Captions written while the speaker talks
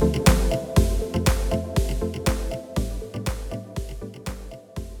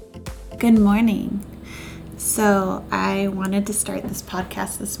Good morning. So I wanted to start this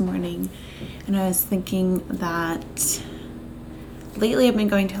podcast this morning, and I was thinking that lately I've been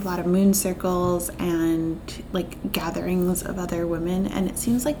going to a lot of moon circles and like gatherings of other women, and it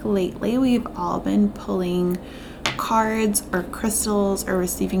seems like lately we've all been pulling cards or crystals or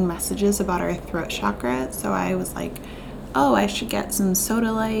receiving messages about our throat chakra. So I was like, oh, I should get some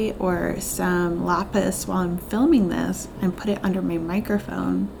sodalite or some lapis while I'm filming this and put it under my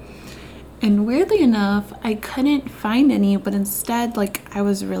microphone. And weirdly enough, I couldn't find any, but instead, I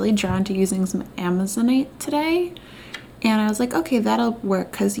was really drawn to using some Amazonite today. And I was like, okay, that'll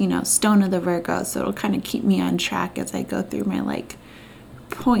work because, stone of the Virgo. So it'll kind of keep me on track as I go through my,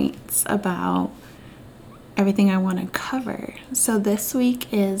 points about everything I want to cover. So this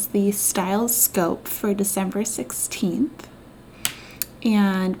week is the Stylescope for December 16th.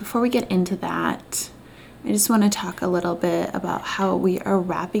 And before we get into that, I just want to talk a little bit about how we are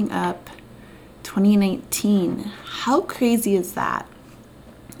wrapping up 2019. How crazy is that?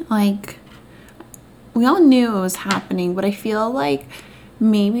 We all knew it was happening, but I feel like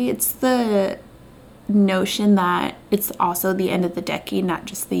maybe it's the notion that it's also the end of the decade, not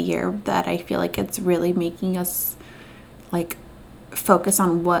just the year, that I feel like it's really making us focus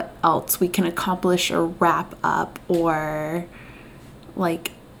on what else we can accomplish or wrap up, or I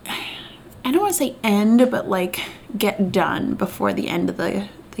don't want to say end, but get done before the end of the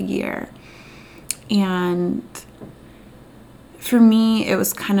year. And for me, it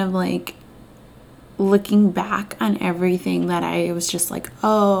was kind of looking back on everything that I was just looking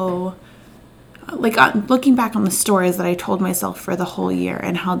back on the stories that I told myself for the whole year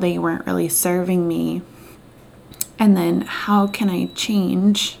and how they weren't really serving me. And then how can I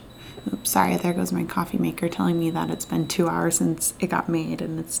change? Oops, sorry, there goes my coffee maker telling me that it's been 2 hours since it got made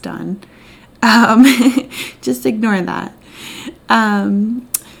and it's done. Just ignore that.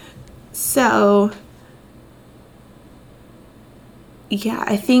 So yeah,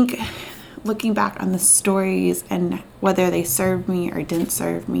 I think looking back on the stories and whether they served me or didn't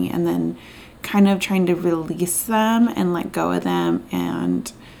serve me, and then kind of trying to release them and let go of them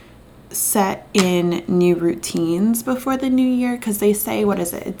and set in new routines before the new year. Because they say, what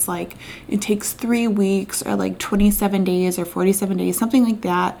is it? It's it takes 3 weeks or 27 days or 47 days, something like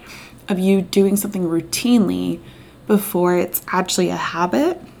that, of you doing something routinely before it's actually a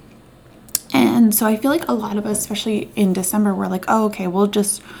habit. And so I feel like a lot of us, especially in December, we're oh, okay, we'll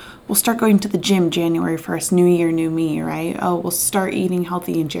start going to the gym January 1st, new year, new me, right? Oh, we'll start eating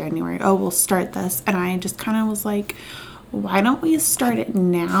healthy in January. Oh, we'll start this. And I just kind of was why don't we start it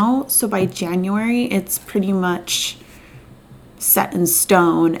now? So by January, it's pretty much set in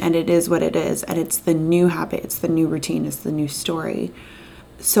stone, and it is what it is. And it's the new habit. It's the new routine. It's the new story.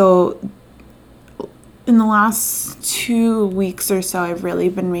 So in the last 2 weeks or so, I've really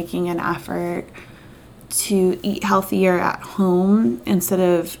been making an effort to eat healthier at home instead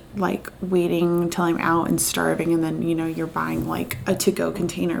of waiting until I'm out and starving, and then you're buying a to-go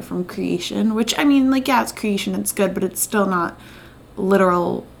container from Creation, which yeah, it's Creation, it's good, but it's still not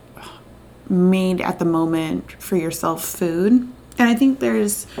literal made at the moment for yourself food. And I think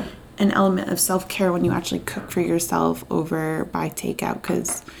there's an element of self-care when you actually cook for yourself over buy takeout,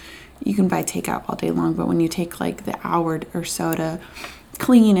 because you can buy takeout all day long, but when you take the hour or so to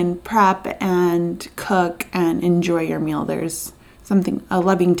clean and prep and cook and enjoy your meal, there's a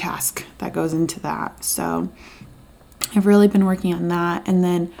loving task that goes into that. So I've really been working on that. And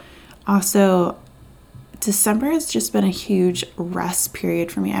then also December has just been a huge rest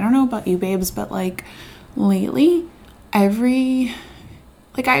period for me. I don't know about you babes, but lately I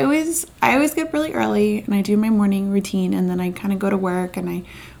always get really early and I do my morning routine, and then I kind of go to work and I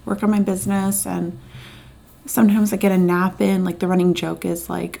work on my business, and sometimes I get a nap in. The running joke is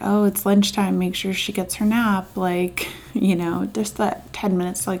oh, it's lunchtime, make sure she gets her nap. Just that 10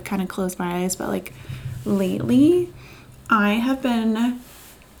 minutes to kind of close my eyes. But lately I have been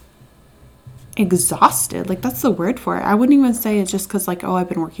exhausted. That's the word for it. I wouldn't even say it's just because oh, I've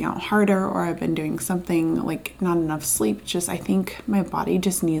been working out harder or I've been doing something not enough sleep. Just I think my body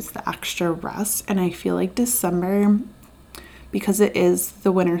just needs the extra rest. And I feel December, because it is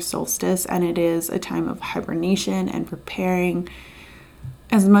the winter solstice and it is a time of hibernation and preparing,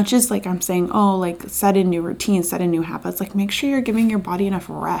 as much as I'm saying, oh, set in new routines, set in new habits, make sure you're giving your body enough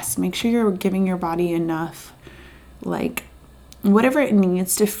rest. Make sure you're giving your body enough, whatever it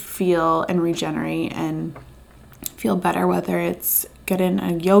needs to feel and regenerate and feel better, whether it's get in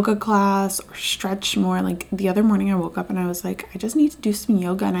a yoga class or stretch more. The other morning I woke up and I was I just need to do some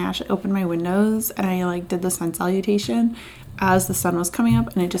yoga, and I actually opened my windows and I did the sun salutation as the sun was coming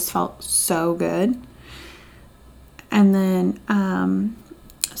up, and it just felt so good. And then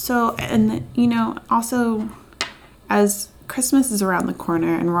So, and also as Christmas is around the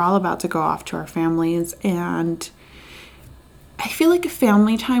corner and we're all about to go off to our families, and I feel like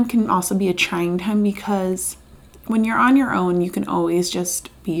family time can also be a trying time because when you're on your own, you can always just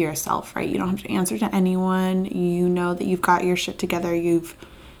be yourself, right? You don't have to answer to anyone. You know that you've got your shit together. You've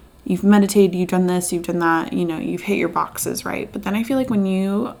meditated, you've done this, you've done that, you've hit your boxes, right? But then I feel like when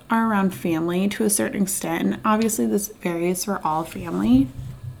you are around family to a certain extent, and obviously this varies for all family,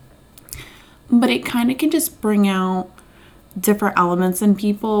 but it kind of can just bring out different elements in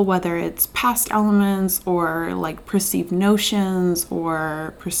people, whether it's past elements or like perceived notions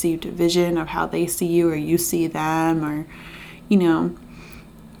or perceived vision of how they see you or you see them, or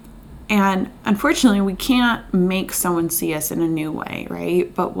and unfortunately we can't make someone see us in a new way,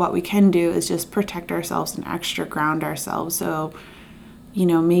 right? But what we can do is just protect ourselves and extra ground ourselves. So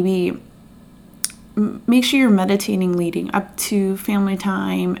maybe make sure you're meditating leading up to family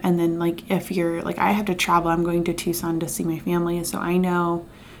time. And then like if you're like, I have to travel, I'm going to Tucson to see my family, so I know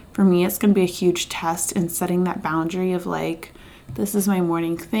for me it's going to be a huge test in setting that boundary of like, this is my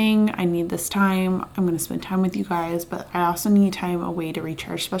morning thing, I need this time, I'm going to spend time with you guys, but I also need time away to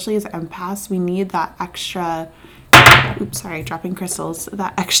recharge. Especially as empaths, we need that extra dropping crystals,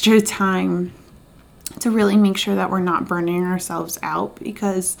 that extra time to really make sure that we're not burning ourselves out,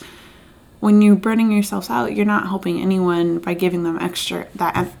 because when you're burning yourselves out, you're not helping anyone by giving them extra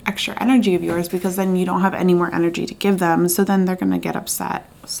energy of yours, because then you don't have any more energy to give them. So then they're going to get upset.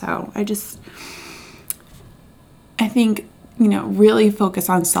 So I think, really focus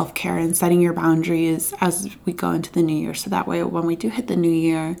on self-care and setting your boundaries as we go into the new year. So that way, when we do hit the new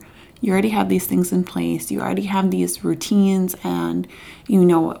year, you already have these things in place. You already have these routines and you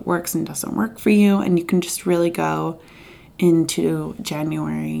know what works and doesn't work for you. And you can just really go into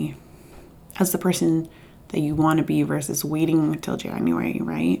January as the person that you want to be versus waiting until January,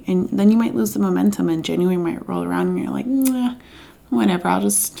 right? And then you might lose the momentum and January might roll around and you're like, whatever,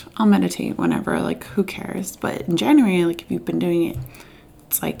 I'll meditate whenever, like who cares? But in January, like if you've been doing it,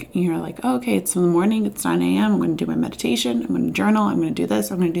 it's like, you're like, oh, okay, it's in the morning, it's 9 a.m., I'm going to do my meditation, I'm going to journal, I'm going to do this,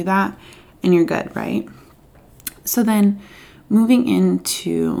 I'm going to do that, and you're good, right? So then moving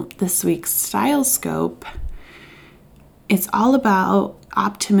into this week's Stylescope, it's all about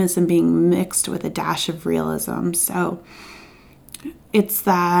optimism being mixed with a dash of realism. So it's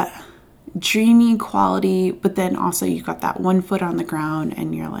that dreamy quality, but then also you got that one foot on the ground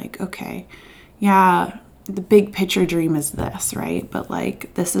and you're like, okay, yeah, the big picture dream is this, right? But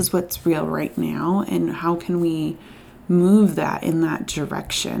like, this is what's real right now, and how can we move that in that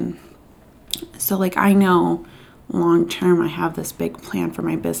direction? So like, I know long term I have this big plan for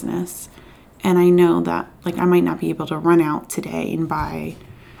my business, and I know that like I might not be able to run out today and buy,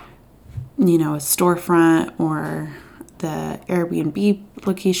 a storefront or the Airbnb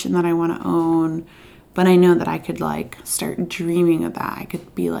location that I want to own, but I know that I could like start dreaming of that. I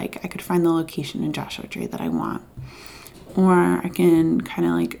could be like, I could find the location in Joshua Tree that I want, or I can kind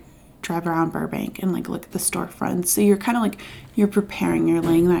of like drive around Burbank and like look at the storefronts. So you're kind of like, you're preparing, you're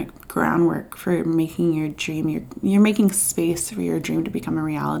laying that groundwork for making your dream. You're making space for your dream to become a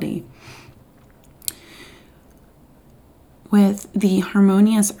reality. With the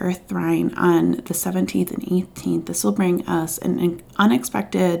harmonious earth trine on the 17th and 18th, this will bring us an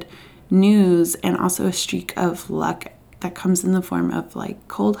unexpected news and also a streak of luck that comes in the form of like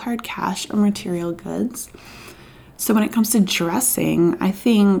cold hard cash or material goods. So when it comes to dressing, I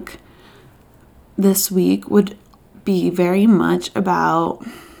think this week would be very much about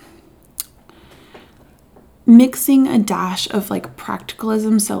mixing a dash of like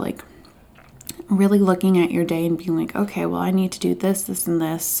practicalism. So like really looking at your day and being like, okay, well, I need to do this, this, and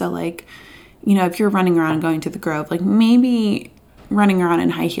this. So like, if you're running around going to the Grove, like maybe running around in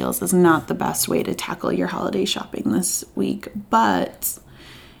high heels is not the best way to tackle your holiday shopping this week, but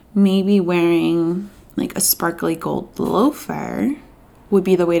maybe wearing like a sparkly gold loafer would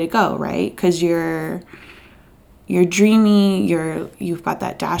be the way to go, right? Because you're dreamy, you've got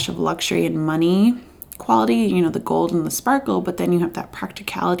that dash of luxury and money quality, the gold and the sparkle, but then you have that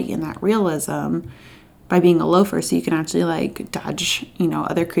practicality and that realism by being a loafer, so you can actually like dodge,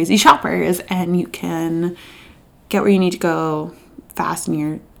 other crazy shoppers, and you can get where you need to go fast, and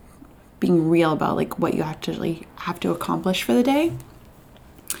you're being real about like what you actually have to accomplish for the day.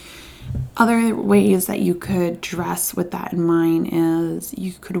 Other ways that you could dress with that in mind is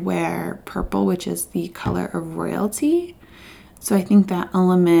you could wear purple, which is the color of royalty. So I think that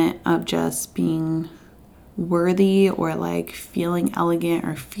element of just being worthy or like feeling elegant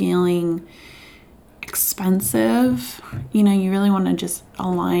or feeling expensive, you really want to just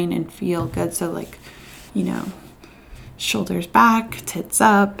align and feel good. So like, shoulders back, tits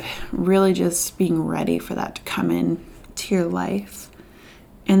up, really just being ready for that to come in to your life.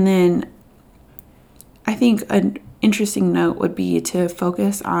 And then I think an interesting note would be to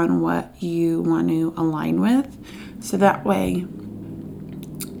focus on what you want to align with. So that way,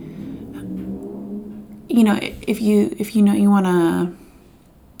 you know, if you know you want to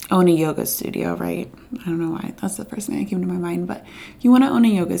own a yoga studio, right? I don't know why that's the first thing that came to my mind, but you want to own a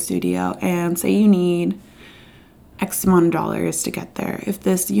yoga studio and say you need X amount of dollars to get there. If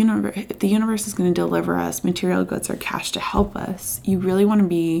the universe is going to deliver us material goods or cash to help us, you really want to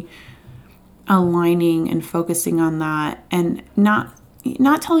be aligning and focusing on that, and not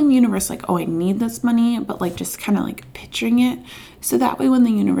telling the universe like, oh, I need this money, but like just kind of like picturing it. So that way when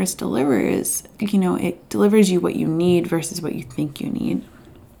the universe delivers, you know, it delivers you what you need versus what you think you need.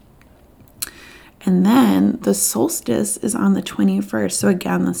 And then the solstice is on the 21st. So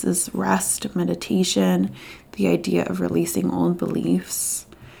again, this is rest, meditation, the idea of releasing old beliefs.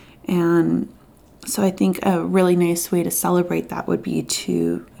 And so I think a really nice way to celebrate that would be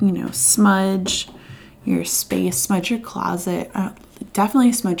to, you know, smudge your space, smudge your closet.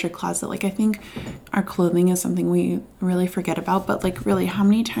 Definitely smudge your closet. Like, I think our clothing is something we really forget about, but like, really, how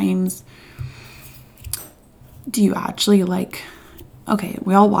many times do you actually like, okay,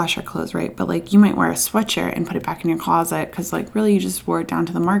 we all wash our clothes, right? But like, you might wear a sweatshirt and put it back in your closet because like, really, you just wore it down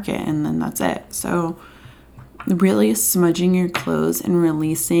to the market and then that's it. So really smudging your clothes and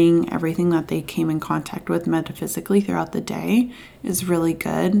releasing everything that they came in contact with metaphysically throughout the day is really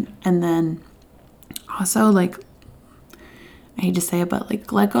good. And then also, like, I hate to say it, but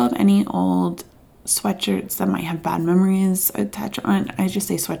like, let go of any old sweatshirts that might have bad memories attached on. I just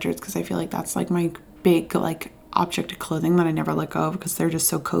say sweatshirts because I feel like that's like my big like object of clothing that I never let go of because they're just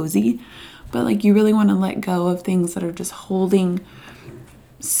so cozy. But like, you really want to let go of things that are just holding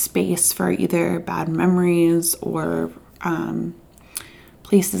space for either bad memories or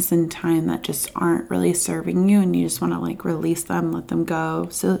places in time that just aren't really serving you, and you just want to like release them, let them go.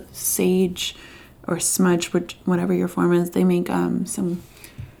 So sage or smudge, whatever your form is, they make some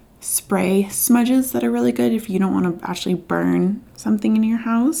spray smudges that are really good if you don't want to actually burn something in your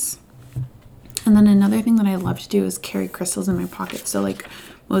house. And then another thing that I love to do is carry crystals in my pocket. So like,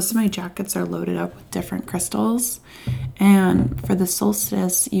 most of my jackets are loaded up with different crystals. And for the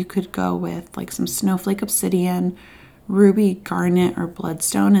solstice, you could go with like some snowflake obsidian, ruby, garnet, or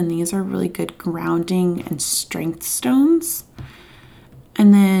bloodstone. And these are really good grounding and strength stones.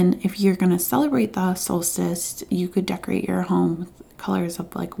 And then if you're going to celebrate the solstice, you could decorate your home with colors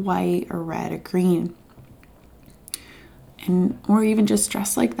of like white or red or green. And or even just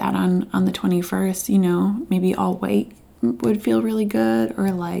dress like that on the 21st, you know, maybe all white would feel really good,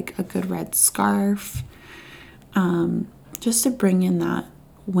 or like a good red scarf, just to bring in that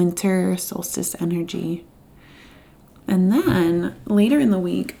winter solstice energy. And then later in the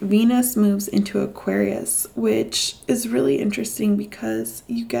week, Venus moves into Aquarius, which is really interesting because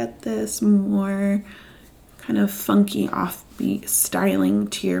you get this more kind of funky, offbeat styling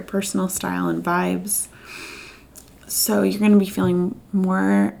to your personal style and vibes. So you're going to be feeling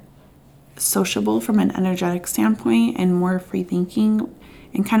more sociable from an energetic standpoint and more free thinking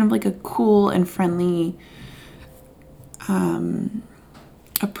and kind of like a cool and friendly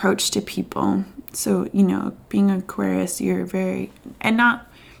approach to people. So, you know, being an Aquarius, you're very, and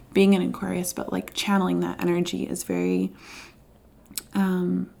not being an Aquarius, but like channeling that energy is very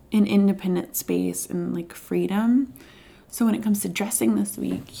an independent space and like freedom. So when it comes to dressing this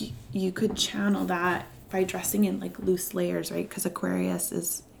week, you could channel that by dressing in like loose layers, right? Because Aquarius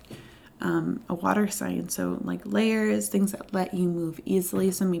is a water sign. So like layers, things that let you move easily.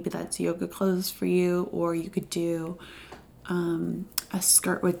 So maybe that's yoga clothes for you, or you could do a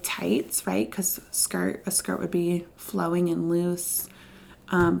skirt with tights, right? Because a skirt would be flowing and loose.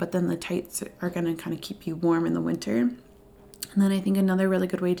 But then the tights are going to kind of keep you warm in the winter. And then I think another really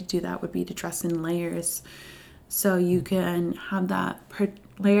good way to do that would be to dress in layers. So you can have that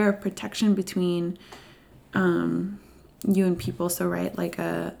layer of protection between you and people. So, right, like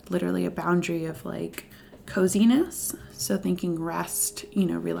literally a boundary of like coziness. So thinking rest, you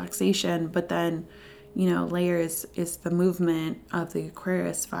know, relaxation, but then, you know, layers is the movement of the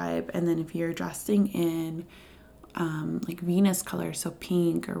Aquarius vibe. And then if you're dressing in like Venus color, so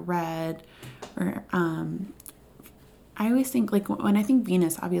pink or red, or I always think like when I think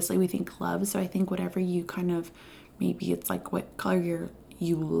Venus, obviously we think love. So I think whatever you kind of, maybe it's like what color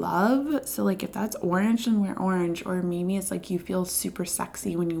you love. So like if that's orange, then wear orange. Or maybe it's like you feel super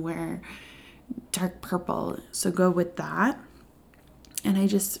sexy when you wear dark purple. So go with that. And I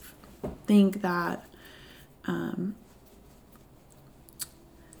just think that,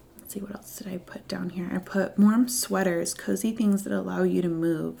 let's let's see, what else did I put down here? I put warm sweaters, cozy things that allow you to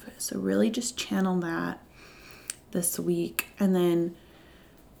move. So really just channel that this week. And then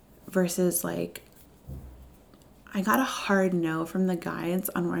versus like, I got a hard no from the guides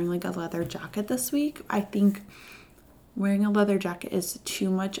on wearing like a leather jacket this week. I think wearing a leather jacket is too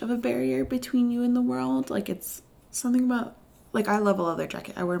much of a barrier between you and the world. Like, it's something about, like, I love a leather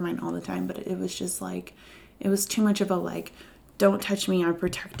jacket. I wear mine all the time, but it was just like, it was too much of a like, don't touch me, I'm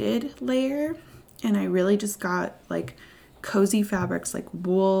protected layer. And I really just got like cozy fabrics like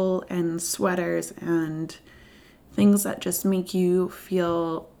wool and sweaters and things that just make you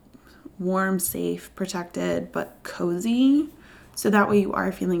feel warm, safe, protected, but cozy. So that way you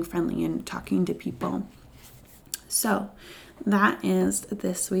are feeling friendly and talking to people. So that is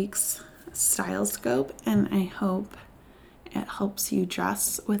this week's Stylescope, and I hope it helps you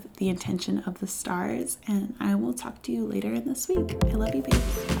dress with the intention of the stars. And I will talk to you later in this week. I love you,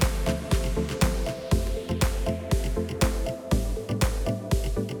 babes.